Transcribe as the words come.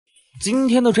今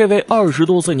天的这位20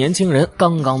多岁年轻人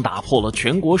刚刚打破了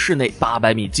全国室内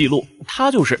800米纪录，他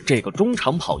就是这个中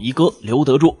长跑一哥刘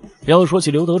德助。要说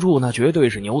起刘德助，那绝对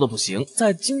是牛的不行。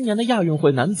在今年的亚运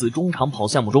会男子中长跑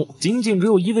项目中，仅仅只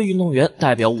有一位运动员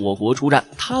代表我国出战，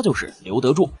他就是刘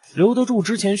德助。刘德助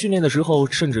之前训练的时候，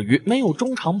甚至于没有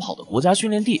中长跑的国家训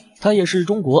练地。他也是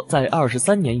中国在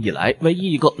23年以来唯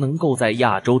一一个能够在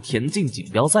亚洲田径锦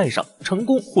标赛上成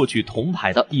功获取铜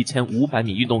牌的1500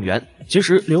米运动员。其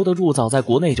实刘德助早在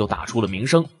国内就打出了名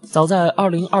声。早在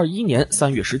2021年3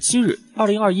月17日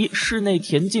，2021室内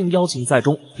田径邀请赛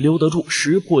中，刘德助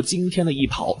石破惊天的一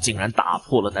跑，竟然打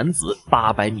破了男子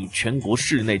800米全国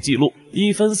室内纪录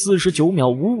，1分49秒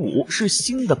55是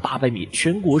新的800米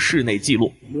全国室内纪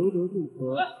录。刘德助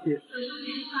和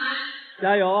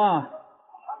加油啊！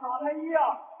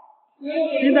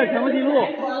新的全国纪录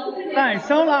诞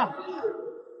生了。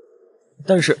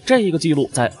但是这个记录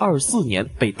在24年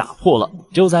被打破了。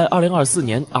就在2024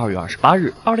年2月28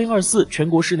日，2024全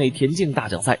国室内田径大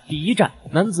奖赛第一站，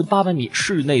男子800米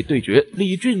室内对决，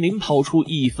李峻霖跑出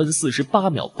1分48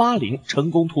秒80，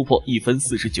成功突破1分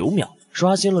49秒，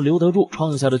刷新了刘德助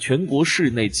创下的全国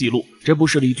室内纪录。这不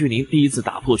是李峻霖第一次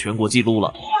打破全国纪录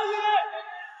了。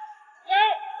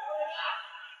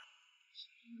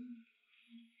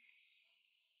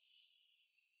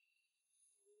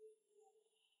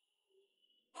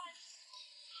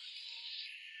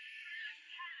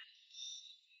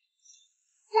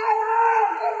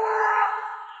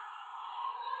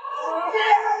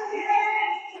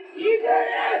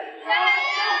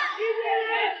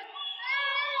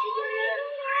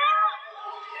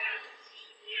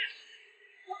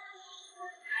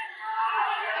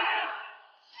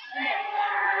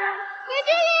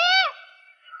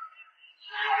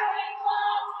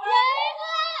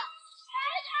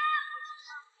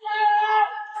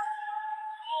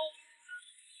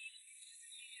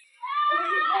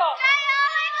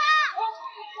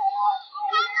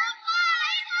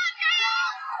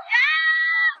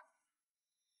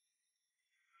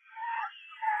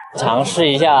尝试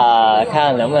一下，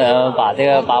看能不能把这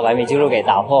个800米纪录给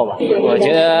打破吧。我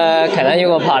觉得可能如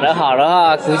果跑得好的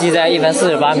话，估计在1分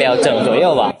48秒整左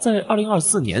右吧。在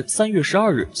2024年3月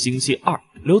12日星期二，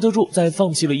刘德助在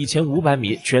放弃了1500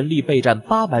米全力备战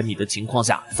800米的情况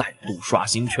下，再度刷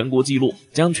新全国纪录，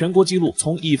将全国纪录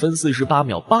从1分48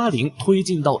秒80推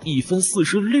进到1分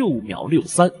46秒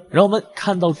63。让我们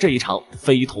看到这一场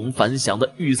非同凡响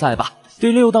的预赛吧。第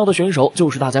6道的选手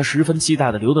就是大家十分期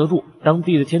待的刘德助。当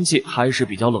地的天气还是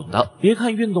比较冷的，别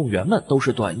看运动员们都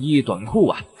是短衣短裤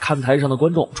啊，看台上的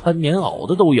观众穿棉袄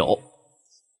的都有。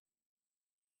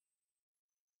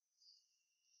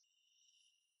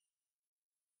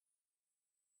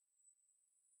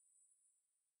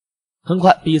很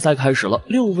快比赛开始了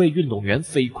，6位运动员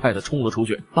飞快地冲了出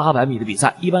去。800米的比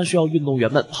赛一般需要运动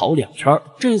员们跑2圈，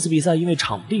这次比赛因为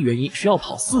场地原因需要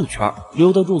跑4圈。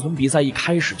刘德助从比赛一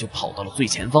开始就跑到了最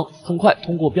前方，很快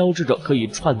通过标志着可以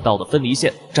串道的分离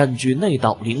线，占据内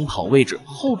道领跑位置，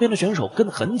后边的选手跟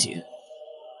得很紧。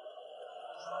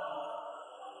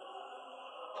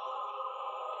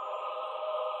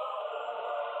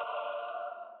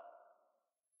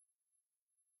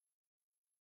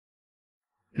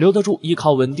刘德助依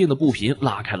靠稳定的步频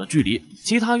拉开了距离，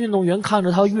其他运动员看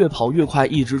着他越跑越快，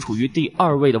一直处于第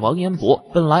2位的王彦博，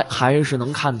本来还是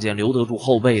能看见刘德助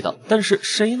后背的，但是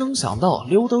谁能想到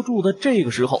刘德助的这个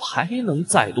时候还能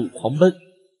再度狂奔。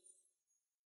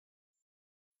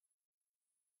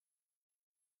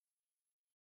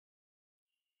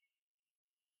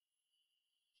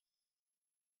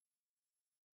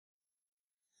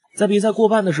在比赛过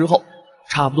半的时候，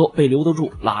差不多被刘德助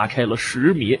拉开了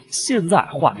10米，现在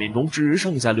画面中只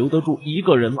剩下刘德助一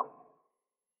个人了。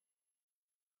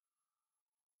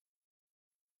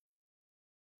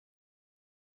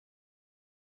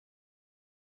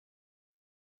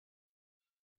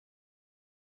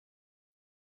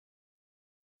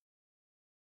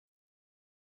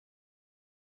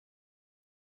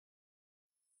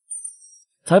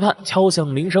裁判敲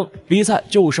响铃声，比赛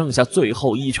就剩下最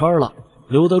后1圈了。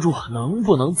刘德助能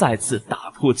不能再次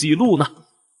打破纪录呢？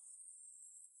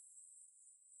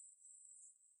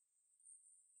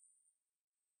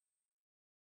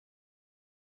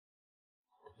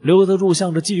刘德助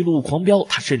向着纪录狂飙，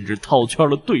他甚至套圈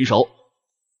了对手。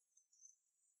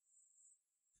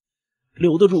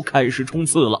刘德助开始冲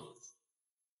刺了。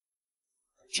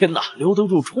天哪！刘德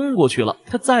助冲过去了，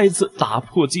他再一次打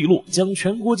破纪录，将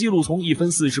全国纪录从1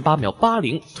分48秒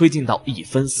80推进到1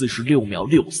分46秒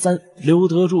63。刘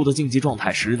德助的竞技状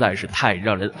态实在是太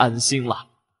让人安心了。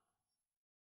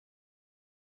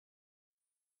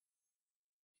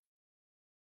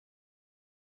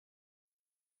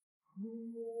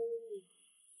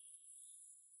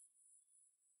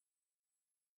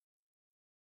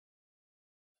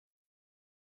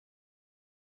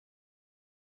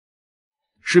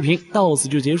视频到此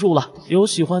就结束了，有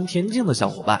喜欢田径的小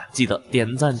伙伴记得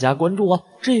点赞加关注哦，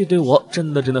这对我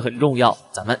真的很重要。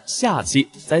咱们下期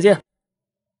再见。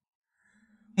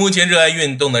目前热爱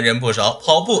运动的人不少，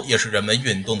跑步也是人们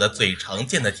运动的最常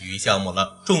见的体育项目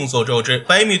了。众所周知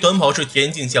，100米短跑是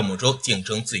田径项目中竞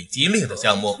争最激烈的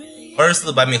项目，而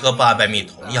400米和800米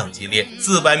同样激烈。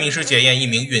400米是检验一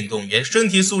名运动员身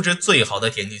体素质最好的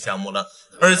田径项目了。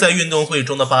而在运动会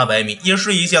中的800米也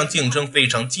是一项竞争非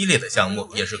常激烈的项目，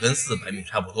也是跟400米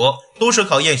差不多，都是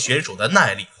考验选手的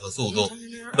耐力和速度。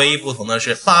唯一不同的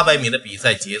是，800米的比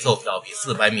赛节奏要比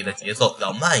400米的节奏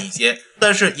要慢一些，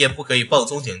但是也不可以放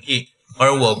松警惕。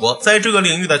而我国在这个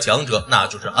领域的强者，那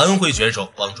就是安徽选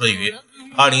手王春雨。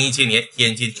2017年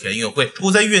天津全运会，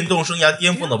处在运动生涯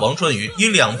巅峰的王春雨以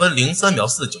2分03秒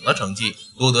49的成绩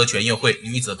夺得全运会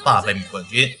女子800米冠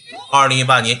军。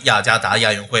2018年雅加达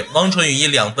亚运会，王春雨以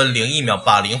2分01秒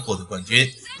80获得冠军。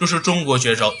这是中国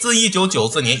选手自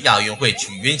1994年亚运会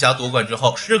曲云霞夺冠之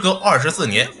后，时隔24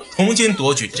年重新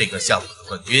夺取这个项目的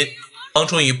冠军。王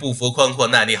春雨步幅宽阔，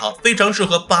耐力好，非常适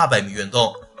合800米运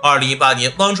动。2018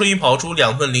年，王春雨跑出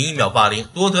2分01秒80，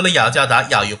夺得了雅加达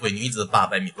亚运会女子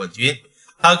800米冠军。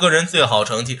他个人最好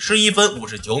成绩是1分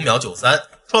59秒93，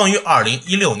创于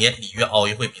2016年里约奥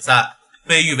运会比赛。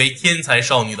被誉为天才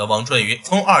少女的王春雨，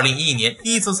从2011年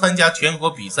第一次参加全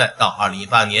国比赛到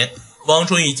2018年，王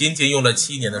春雨仅仅用了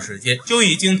7年的时间，就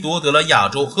已经夺得了亚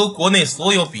洲和国内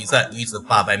所有比赛女子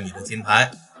800米的金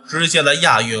牌，实现了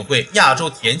亚运会、亚洲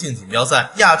田径锦标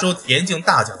赛、亚洲田径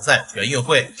大奖赛、全运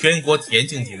会、全国田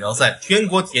径锦标赛、全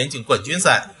国田径冠军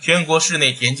赛、全国室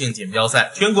内田径锦标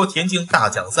赛、全国田径大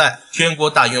奖赛、全国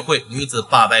大运会女子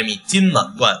800米金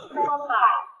满贯。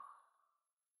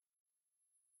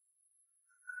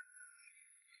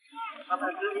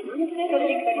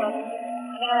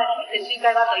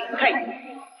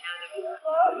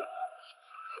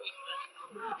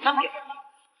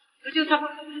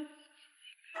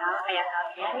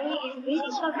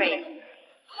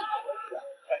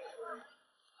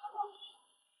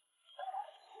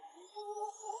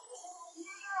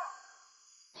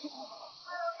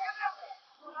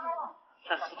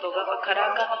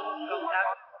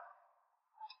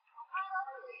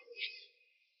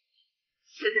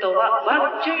外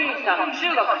ワンチューさん、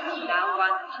中国、ナンワ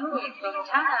ンチューfrom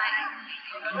China。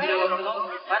中国のワ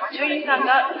ンチューさん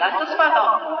がラストスパート。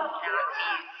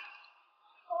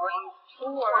Going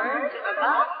toward the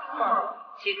platform。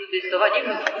シーズンベストは2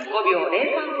分5秒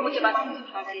03を持ちます。シ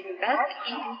ーズンベスト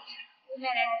is 2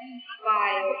 minutes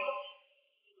 5。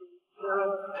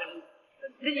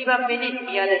で、2番目に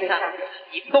宮出さん、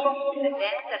日本。Then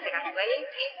the second place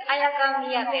is 綾香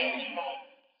宮部、日本。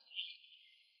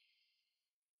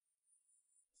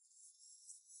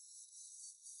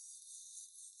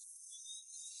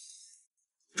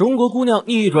中国姑娘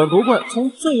逆转夺冠，从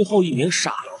最后一名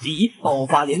杀到第一，爆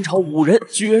发连超5人，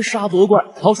绝杀夺冠，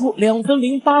跑出2分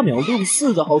08秒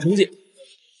64的好成绩。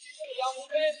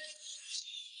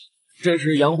这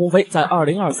是杨鸿飞在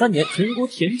2023年全国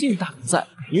田径大比赛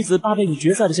女子800米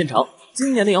决赛的现场。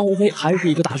今年的杨鸿飞还是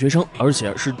一个大学生，而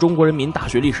且是中国人民大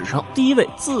学历史上第一位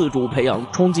自主培养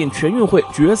冲进全运会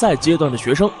决赛阶段的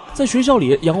学生。在学校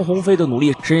里，杨鸿飞的努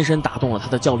力深深打动了他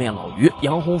的教练老于。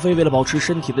杨鸿飞为了保持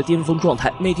身体的巅峰状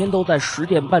态，每天都在10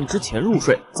点半之前入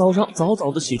睡，早上早早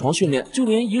的起床训练，就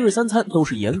连一日3餐都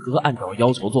是严格按照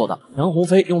要求做的。杨鸿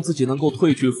飞用自己能够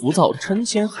褪去浮躁、沉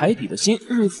潜海底的心，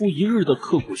日复一日的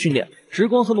刻苦训练。时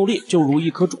光和努力就如一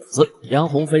颗种子，杨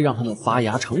鸿飞让他们发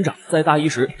芽成长。在大一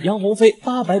时，杨鸿飞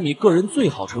800米个人最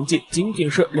好成绩仅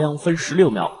仅是2分16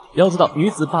秒。要知道，女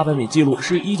子800米纪录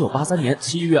是1983年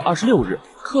7月26日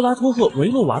克拉托赫维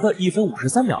诺娃的1分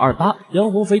53秒28。杨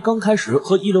鸿飞刚开始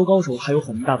和一流高手还有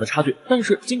很大的差距，但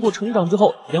是经过成长之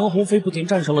后，杨鸿飞不仅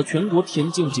站上了全国田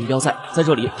径锦标赛，在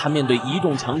这里他面对一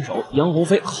众强手，杨鸿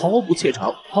飞毫不怯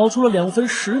场，跑出了2分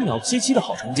10秒77的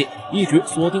好成绩，一举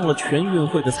锁定了全运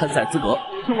会的参赛资格。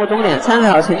中国终点参赛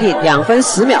好成绩2分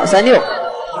10秒36，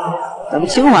咱们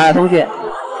清华的同学。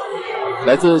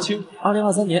来自清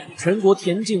2023年全国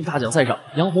田径大奖赛上，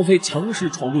杨鸿飞强势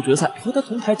闯入决赛，和他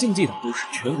同台竞技的都是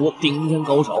全国顶尖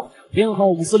高手。编号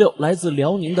546来自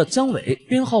辽宁的姜伟，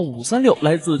编号536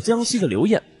来自江西的刘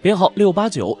艳，编号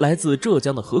689来自浙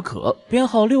江的何可，编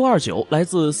号629来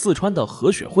自四川的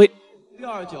何雪辉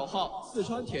629号四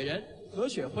川铁人何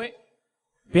雪辉，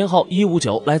编号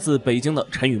159来自北京的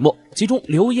陈雨墨。其中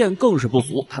刘艳更是不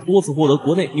俗，她多次获得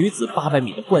国内女子800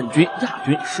米的冠军、亚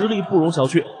军，实力不容小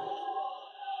觑。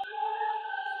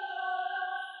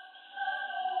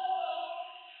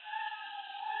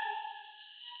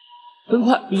很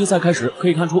快，比赛开始，可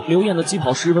以看出刘晏的起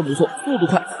跑十分不错，速度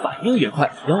快，反应也快。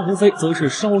杨鸿飞则是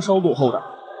稍稍落后的。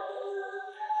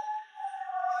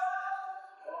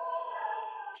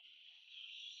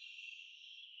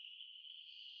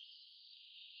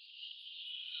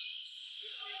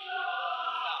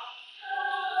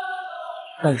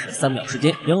但是3秒时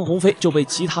间，杨鸿飞就被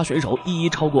其他选手一一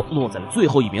超过，落在了最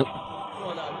后一名。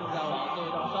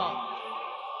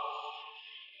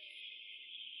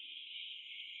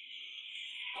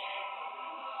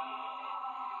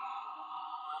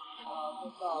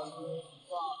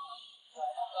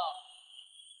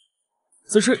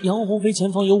此时，杨鸿飞前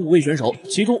方有5位选手，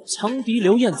其中强敌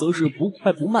刘晏则是不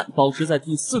快不慢，保持在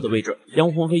第4的位置。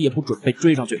杨鸿飞也不准备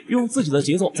追上去，用自己的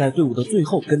节奏在队伍的最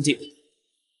后跟进。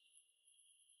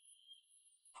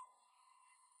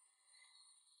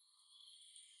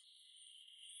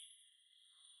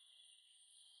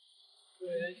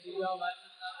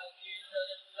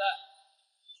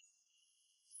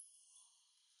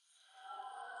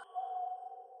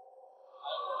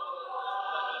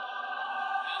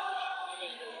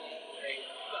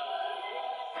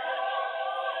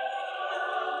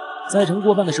赛程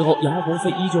过半的时候，杨鸿飞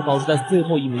依旧保持在最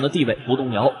后一名的地位不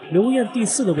动摇，刘晏第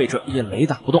4的位置也雷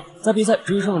打不动。在比赛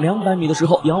只剩200米的时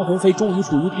候，杨鸿飞终于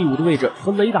处于第5的位置，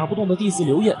和雷打不动的第4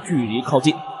刘晏距离靠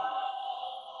近。我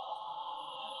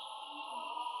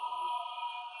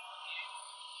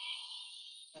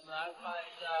们来看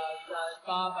一下，在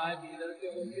800米的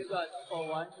最后阶段能否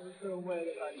完成顺位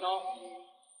的反超。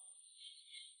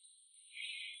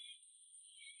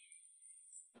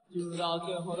进入到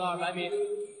最后的200米。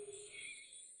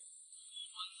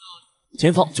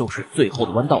前方就是最后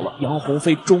的弯道了，杨鸿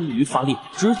飞终于发力，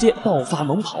直接爆发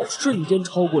猛跑，瞬间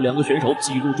超过2个选手，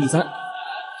挤入第3。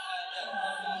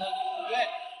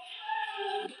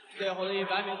最后的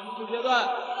100米冲刺阶段，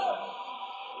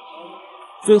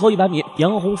最后100米，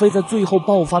杨鸿飞在最后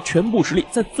爆发全部实力，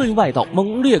在最外道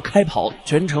猛烈开跑，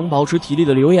全程保持体力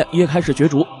的刘晏也开始角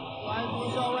逐。我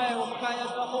们看一下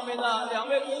这后面的2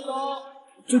位选手。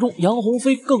最终，杨鸿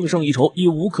飞更胜一筹，以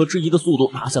无可置疑的速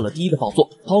度拿下了第1的宝座，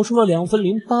跑出了2分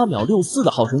08秒64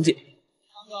的好成绩。参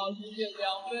考成绩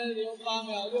2分08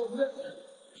秒64。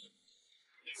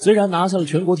虽然拿下了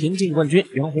全国田径冠军，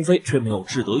杨鸿飞却没有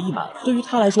志得意满。对于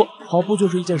他来说，跑步就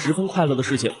是一件十分快乐的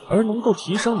事情，而能够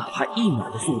提升哪怕1秒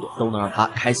的速度，都能让他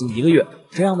开心1个月。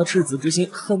这样的赤子之心，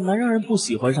很难让人不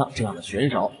喜欢上这样的选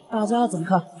手。大家怎么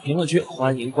看？评论区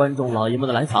欢迎观众老爷们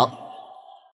的来访。